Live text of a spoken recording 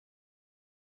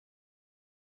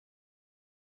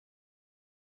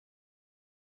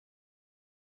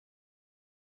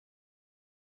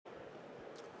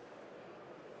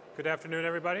Good afternoon,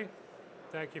 everybody.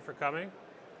 Thank you for coming.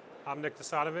 I'm Nick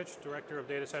Tausanovitch, Director of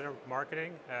Data Center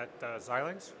Marketing at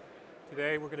Xilinx.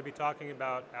 Today we're going to be talking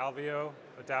about Alveo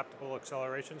Adaptable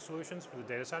Acceleration Solutions for the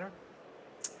data center.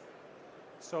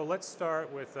 So let's start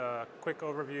with a quick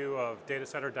overview of data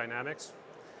center dynamics.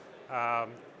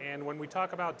 And when we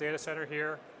talk about data center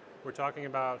here, we're talking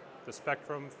about the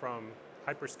spectrum from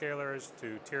hyperscalers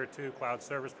to Tier 2 cloud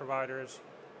service providers,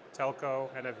 telco,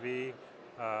 NFV,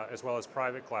 as well as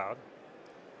private cloud.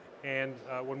 And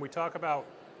when we talk about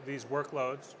these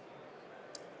workloads,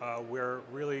 we're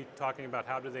really talking about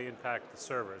how do they impact the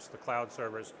servers, the cloud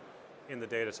servers in the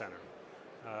data center.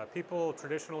 People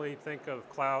traditionally think of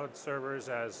cloud servers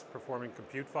as performing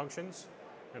compute functions,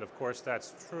 and of course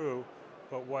that's true,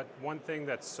 but one thing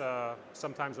that's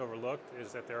sometimes overlooked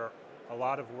is that there are a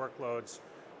lot of workloads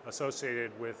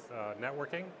associated with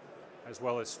networking as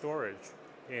well as storage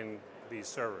in these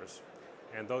servers,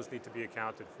 and those need to be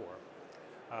accounted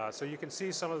for. So you can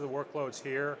see some of the workloads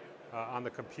here. On the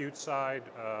compute side,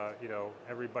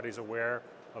 everybody's aware,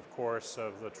 of course,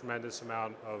 of the tremendous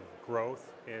amount of growth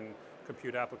in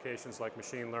compute applications like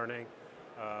machine learning,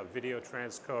 video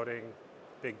transcoding,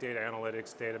 big data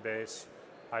analytics, database,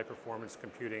 high performance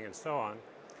computing, and so on.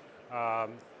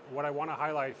 What I want to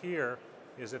highlight here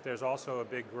is that there's also a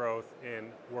big growth in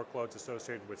workloads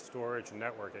associated with storage and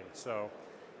networking. So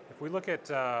if we look at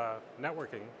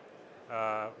networking,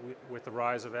 with the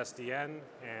rise of SDN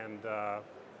and the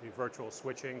virtual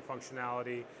switching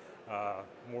functionality,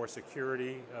 more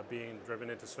security being driven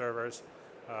into servers,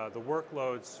 the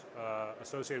workloads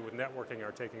associated with networking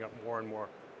are taking up more and more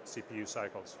CPU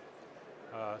cycles.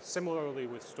 Similarly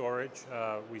with storage,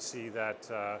 we see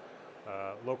that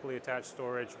locally attached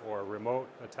storage or remote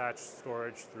attached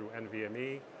storage through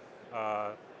NVMe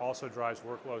also drives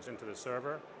workloads into the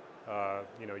server.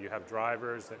 You have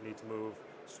drivers that need to move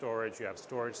storage, you have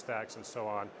storage stacks and so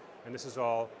on, and this is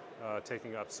all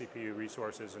taking up CPU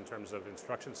resources in terms of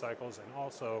instruction cycles and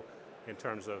also in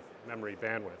terms of memory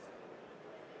bandwidth.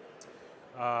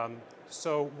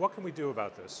 So what can we do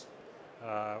about this?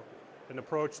 An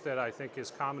approach that I think is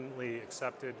commonly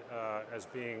accepted as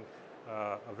being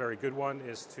a very good one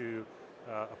is to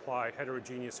apply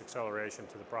heterogeneous acceleration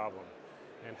to the problem.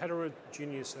 And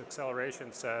heterogeneous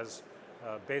acceleration says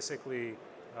basically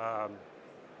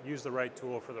use the right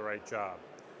tool for the right job.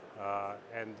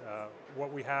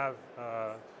 What we have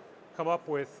come up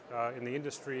with in the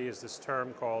industry is this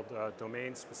term called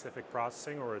domain-specific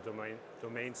processing, or a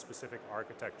domain-specific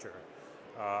architecture,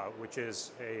 which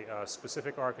is a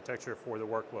specific architecture for the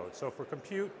workload. So for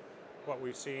compute, what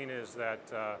we've seen is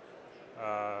that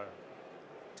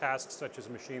tasks such as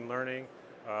machine learning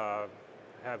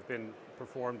have been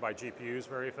performed by GPUs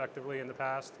very effectively in the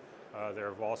past. There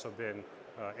have also been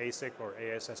ASIC or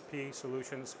ASSP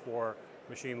solutions for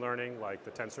machine learning, like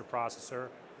the tensor processor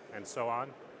and so on.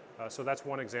 So that's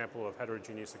one example of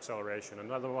heterogeneous acceleration.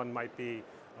 Another one might be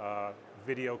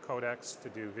video codecs to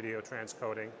do video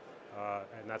transcoding,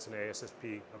 and that's an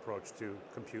ASSP approach to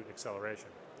compute acceleration.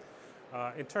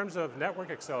 In terms of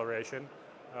network acceleration,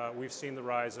 we've seen the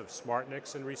rise of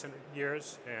SmartNICs in recent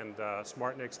years, and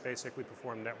SmartNICs basically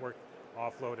perform network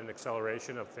offload and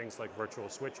acceleration of things like virtual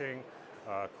switching,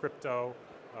 crypto,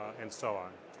 and so on.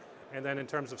 And then in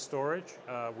terms of storage,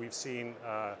 we've seen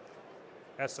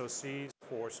SoCs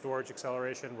for storage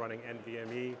acceleration running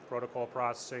NVMe protocol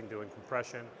processing, doing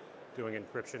compression, doing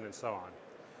encryption, and so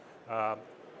on.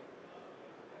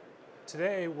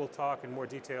 Today we'll talk in more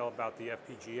detail about the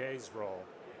FPGA's role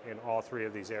in all three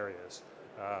of these areas.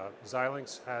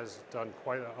 Xilinx has done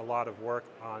quite a lot of work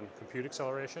on compute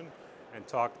acceleration and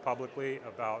talked publicly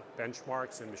about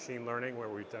benchmarks in machine learning where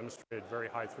we've demonstrated very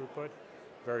high throughput,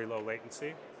 very low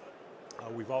latency.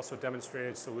 We've also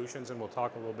demonstrated solutions, and we'll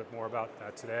talk a little bit more about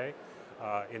that today,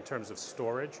 in terms of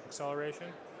storage acceleration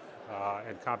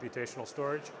and computational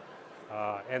storage.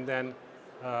 And then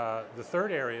the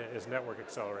third area is network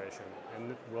acceleration,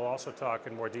 and we'll also talk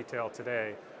in more detail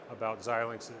today about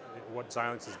what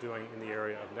Xilinx is doing in the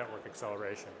area of network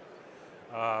acceleration.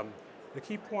 The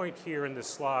key point here in this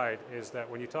slide is that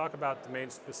when you talk about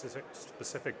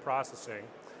domain-specific processing,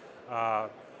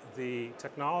 the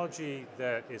technology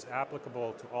that is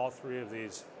applicable to all three of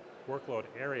these workload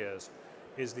areas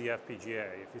is the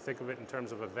FPGA. If you think of it in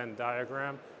terms of a Venn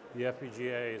diagram, the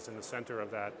FPGA is in the center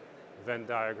of that Venn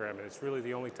diagram, and it's really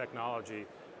the only technology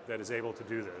that is able to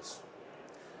do this.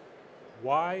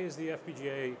 Why is the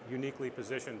FPGA uniquely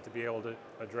positioned to be able to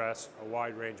address a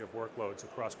wide range of workloads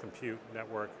across compute,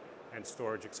 network, and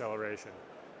storage acceleration?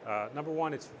 Number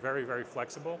one, it's very, very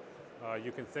flexible.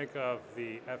 You can think of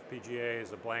the FPGA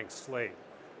as a blank slate.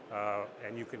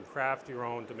 and you can craft your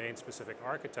own domain-specific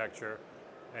architecture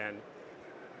and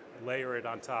layer it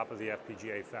on top of the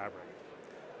FPGA fabric.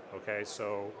 Okay,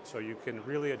 so you can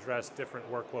really address different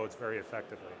workloads very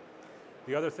effectively.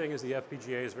 The other thing is the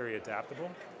FPGA is very adaptable.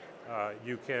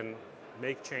 You can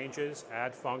make changes,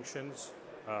 add functions,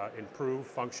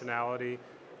 improve functionality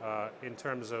in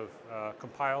terms of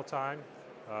compile time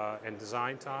and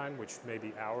design time, which may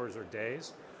be hours or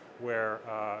days, where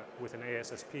with an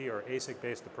ASSP or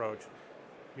ASIC-based approach,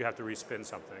 you have to respin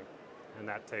something, and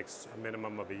that takes a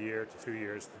minimum of a year to 2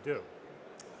 years to do.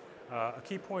 A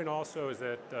key point also is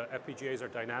that FPGAs are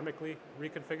dynamically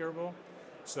reconfigurable,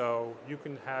 so you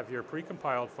can have your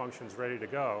precompiled functions ready to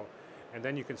go, and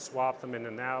then you can swap them in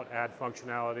and out, add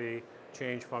functionality,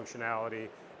 change functionality,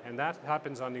 and that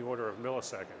happens on the order of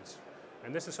milliseconds.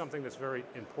 And this is something that's very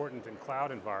important in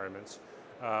cloud environments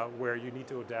where you need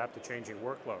to adapt to changing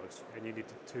workloads, and you need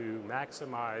to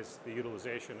maximize the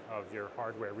utilization of your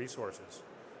hardware resources.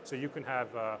 So you can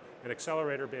have an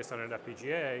accelerator based on an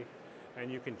FPGA, and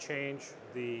you can change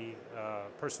the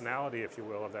personality, if you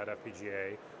will, of that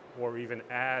FPGA, or even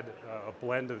add a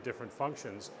blend of different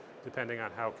functions depending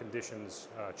on how conditions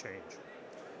change.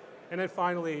 And then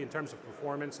finally, in terms of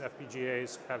performance,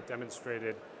 FPGAs have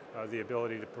demonstrated the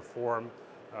ability to perform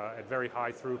at very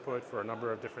high throughput for a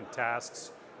number of different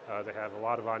tasks. They have a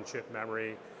lot of on-chip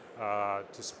memory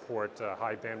to support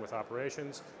high bandwidth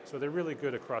operations, so they're really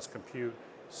good across compute,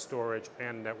 storage,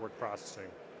 and network processing.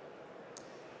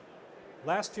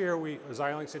 Last year,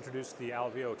 Xilinx introduced the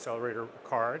Alveo accelerator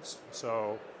cards.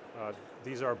 So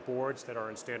these are boards that are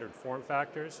in standard form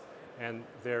factors, and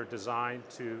they're designed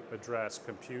to address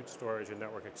compute, storage, and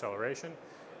network acceleration.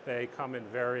 They come in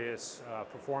various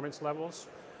performance levels,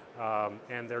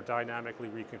 and they're dynamically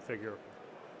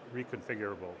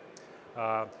reconfigurable.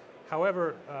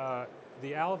 However,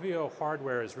 the Alveo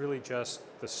hardware is really just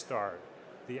the start.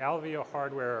 The Alveo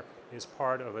hardware is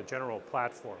part of a general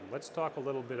platform. Let's talk a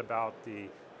little bit about the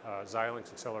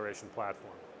Xilinx acceleration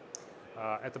platform.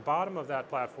 At the bottom of that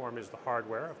platform is the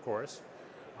hardware, of course.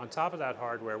 On top of that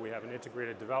hardware, we have an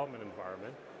integrated development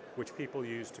environment, which people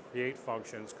use to create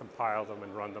functions, compile them,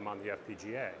 and run them on the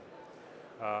FPGA.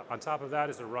 On top of that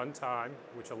is a runtime,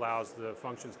 which allows the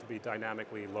functions to be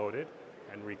dynamically loaded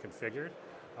and reconfigured,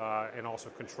 and also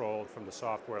controlled from the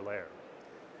software layer.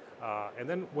 And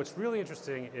then what's really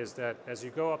interesting is that as you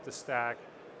go up the stack,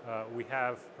 we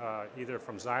have either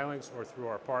from Xilinx or through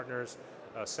our partners,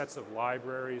 sets of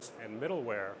libraries and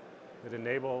middleware that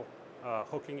enable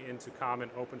hooking into common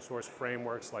open source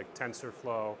frameworks like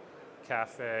TensorFlow,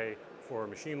 Caffe for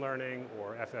machine learning,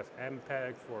 or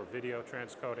FFmpeg for video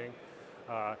transcoding.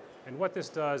 And what this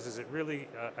does is it really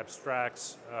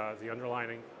abstracts the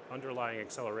underlying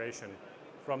acceleration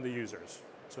from the users,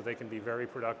 so they can be very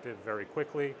productive very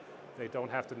quickly. They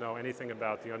don't have to know anything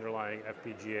about the underlying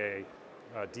FPGA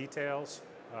details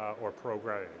or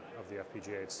programming of the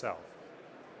FPGA itself.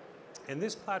 And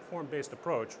this platform-based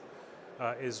approach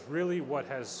is really what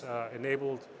has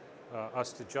enabled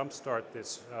us to jumpstart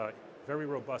this very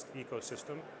robust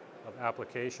ecosystem of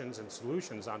applications and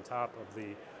solutions on top of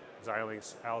the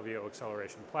Xilinx Alveo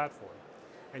acceleration platform.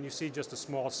 And you see just a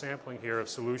small sampling here of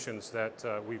solutions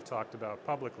that we've talked about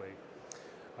publicly.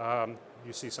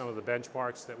 You see some of the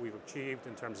benchmarks that we've achieved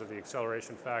in terms of the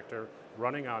acceleration factor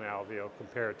running on Alveo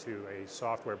compared to a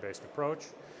software-based approach.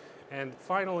 And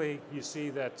finally, you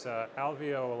see that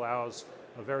Alveo allows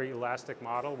a very elastic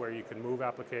model where you can move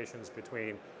applications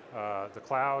between the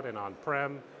cloud and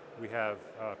on-prem. We have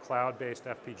cloud-based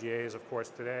FPGAs, of course,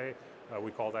 today.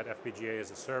 We call that FPGA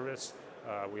as a service.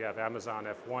 We have Amazon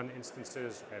F1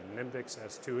 instances and Nimbix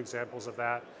as two examples of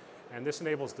that. And this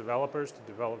enables developers to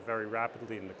develop very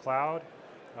rapidly in the cloud.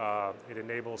 It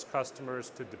enables customers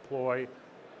to deploy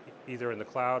either in the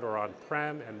cloud or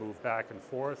on-prem and move back and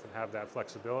forth and have that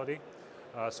flexibility.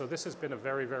 So this has been a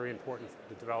very, very important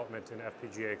development in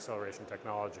FPGA acceleration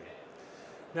technology.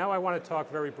 Now I want to talk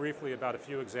very briefly about a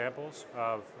few examples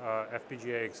of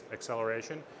FPGA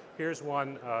acceleration. Here's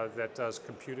one that does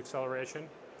compute acceleration.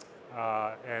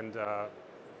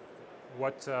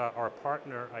 What our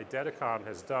partner Identicom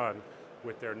has done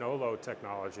with their no-load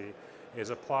technology is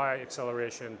apply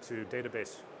acceleration to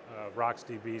database,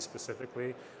 RocksDB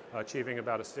specifically, achieving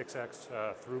about a 6x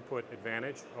throughput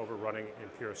advantage over running in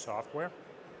pure software.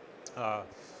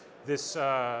 This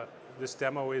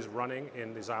demo is running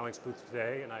in the Xilinx booth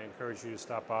today, and I encourage you to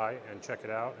stop by and check it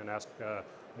out and ask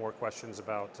more questions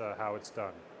about how it's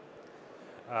done.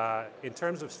 In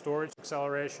terms of storage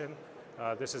acceleration,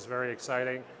 this is very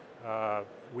exciting.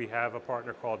 We have a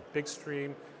partner called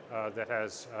Bigstream that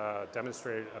has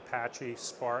demonstrated Apache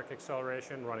Spark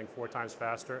acceleration running 4 times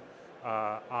faster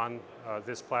on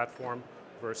this platform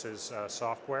versus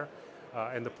software.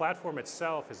 And the platform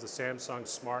itself is the Samsung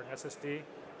Smart SSD.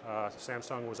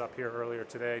 Samsung was up here earlier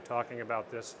today talking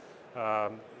about this.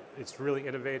 It's really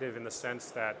innovative in the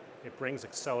sense that it brings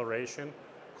acceleration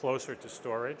closer to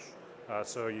storage.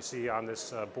 So you see on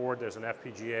this board there's an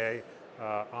FPGA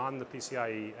on the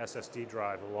PCIe SSD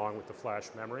drive along with the flash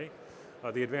memory.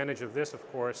 The advantage of this,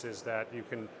 of course, is that you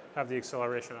can have the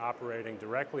acceleration operating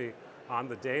directly on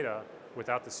the data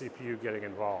without the CPU getting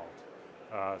involved.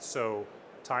 So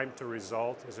time to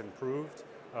result is improved,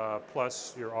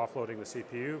 plus you're offloading the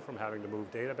CPU from having to move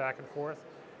data back and forth,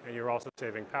 and you're also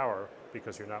saving power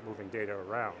because you're not moving data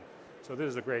around. So this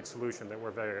is a great solution that we're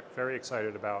very, very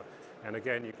excited about, and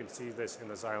again, you can see this in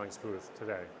the Xilinx booth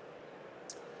today.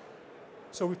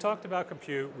 So we've talked about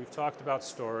compute, we've talked about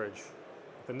storage.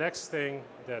 The next thing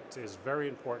that is very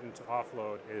important to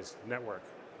offload is network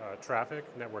traffic,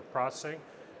 network processing,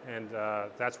 and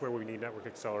that's where we need network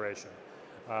acceleration.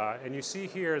 And you see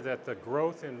here that the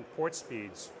growth in port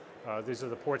speeds, these are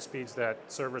the port speeds that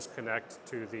servers connect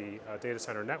to the data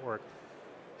center network,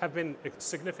 have been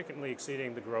significantly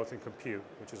exceeding the growth in compute,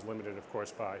 which is limited, of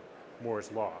course, by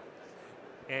Moore's law.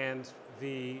 And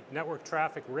the network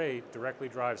traffic rate directly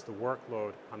drives the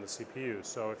workload on the CPU.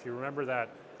 So if you remember that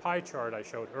pie chart I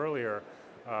showed earlier,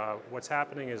 what's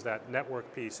happening is that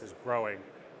network piece is growing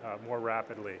more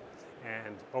rapidly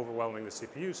and overwhelming the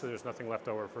CPU, so there's nothing left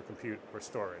over for compute or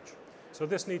storage. So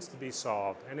this needs to be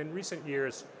solved, and in recent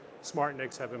years,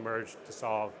 SmartNICs have emerged to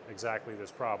solve exactly this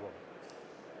problem.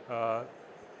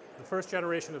 The first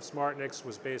generation of SmartNICs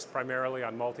was based primarily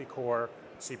on multi-core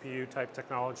CPU type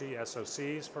technology,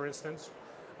 SoCs for instance,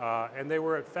 and they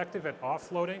were effective at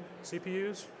offloading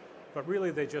CPUs, but really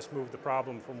they just moved the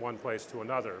problem from one place to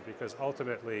another because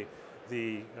ultimately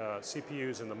the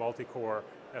CPUs in the multi-core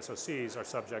SoCs are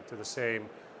subject to the same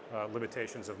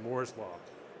limitations of Moore's law.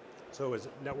 So as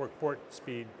network port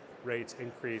speed rates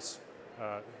increase,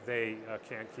 they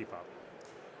can't keep up.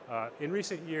 In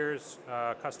recent years,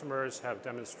 customers have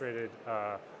demonstrated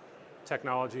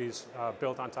technologies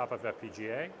built on top of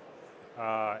FPGA,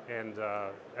 and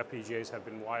FPGAs have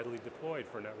been widely deployed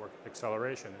for network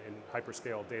acceleration in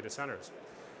hyperscale data centers.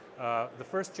 The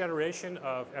first generation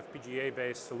of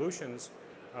FPGA-based solutions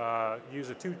use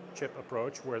a two-chip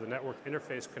approach where the network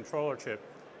interface controller chip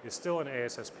is still an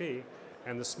ASSP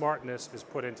and the smartness is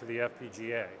put into the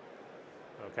FPGA,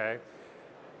 okay?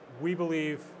 We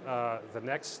believe the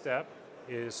next step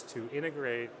is to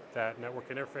integrate that network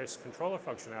interface controller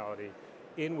functionality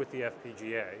in with the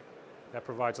FPGA. That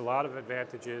provides a lot of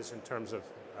advantages in terms of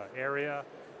area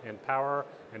and power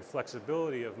and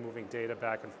flexibility of moving data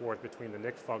back and forth between the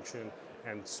NIC function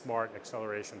and smart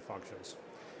acceleration functions.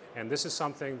 And this is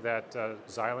something that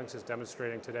Xilinx is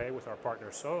demonstrating today with our partner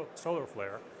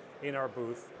SolarFlare in our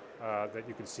booth that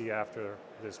you can see after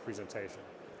this presentation.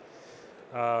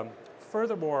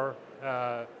 Furthermore,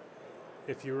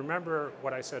 if you remember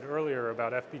what I said earlier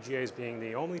about FPGAs being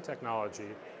the only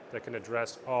technology that can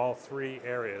address all three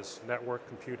areas, network,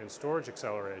 compute, and storage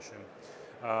acceleration,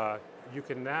 you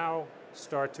can now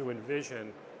start to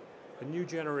envision a new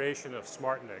generation of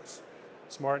SmartNICs.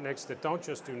 SmartNICs that don't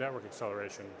just do network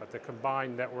acceleration, but that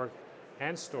combine network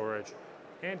and storage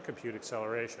and compute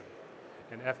acceleration.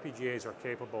 And FPGAs are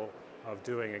capable of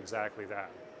doing exactly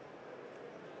that.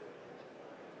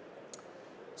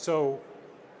 So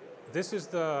this is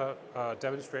the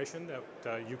demonstration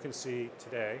that you can see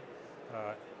today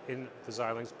in the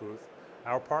Xilinx booth.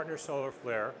 Our partner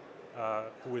SolarFlare,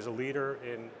 who is a leader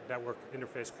in network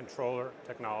interface controller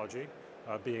technology,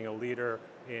 being a leader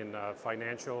in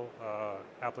financial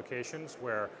applications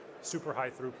where super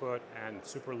high throughput and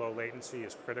super low latency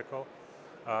is critical.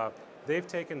 They've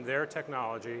taken their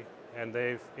technology and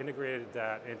they've integrated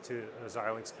that into a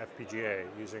Xilinx FPGA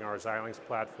using our Xilinx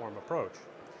platform approach.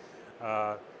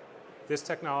 This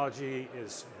technology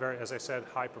is very, as I said,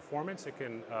 high performance. It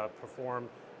can perform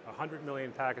 100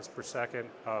 million packets per second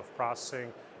of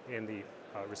processing in the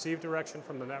receive direction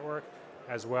from the network,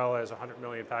 as well as 100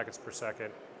 million packets per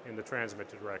second in the transmit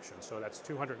direction. So that's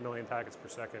 200 million packets per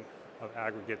second of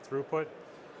aggregate throughput,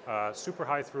 super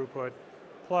high throughput,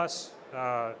 plus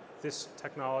this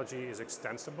technology is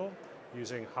extensible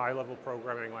using high-level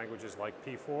programming languages like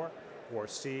P4 or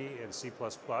C and C++,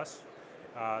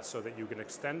 so that you can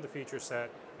extend the feature set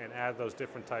and add those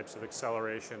different types of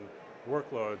acceleration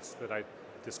workloads that I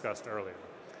discussed earlier.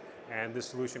 And this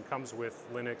solution comes with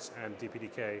Linux and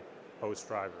DPDK host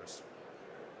drivers.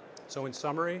 So in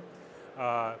summary,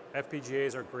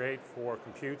 FPGAs are great for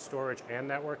compute, storage, and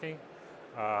networking.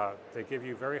 They give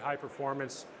you very high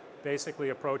performance, basically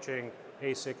approaching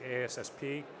ASIC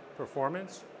ASSP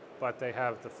performance, but they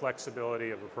have the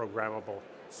flexibility of a programmable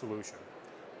solution.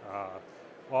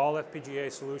 All FPGA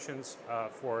solutions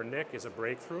for NIC is a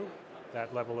breakthrough.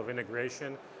 That level of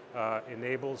integration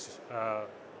enables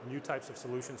new types of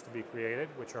solutions to be created,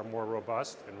 which are more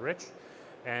robust and rich.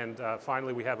 And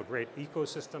finally, we have a great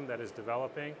ecosystem that is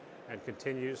developing and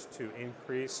continues to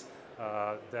increase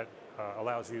that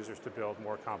allows users to build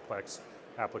more complex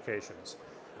applications.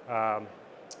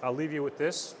 I'll leave you with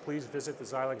this. Please visit the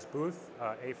Xilinx booth,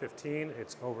 A15.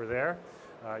 It's over there.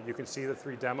 You can see the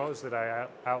 3 demos that I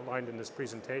outlined in this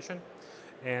presentation.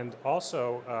 And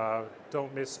also,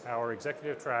 don't miss our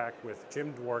executive track with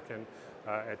Jim Dworkin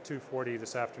at 2:40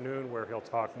 this afternoon, where he'll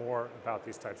talk more about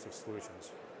these types of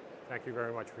solutions. Thank you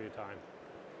very much for your time.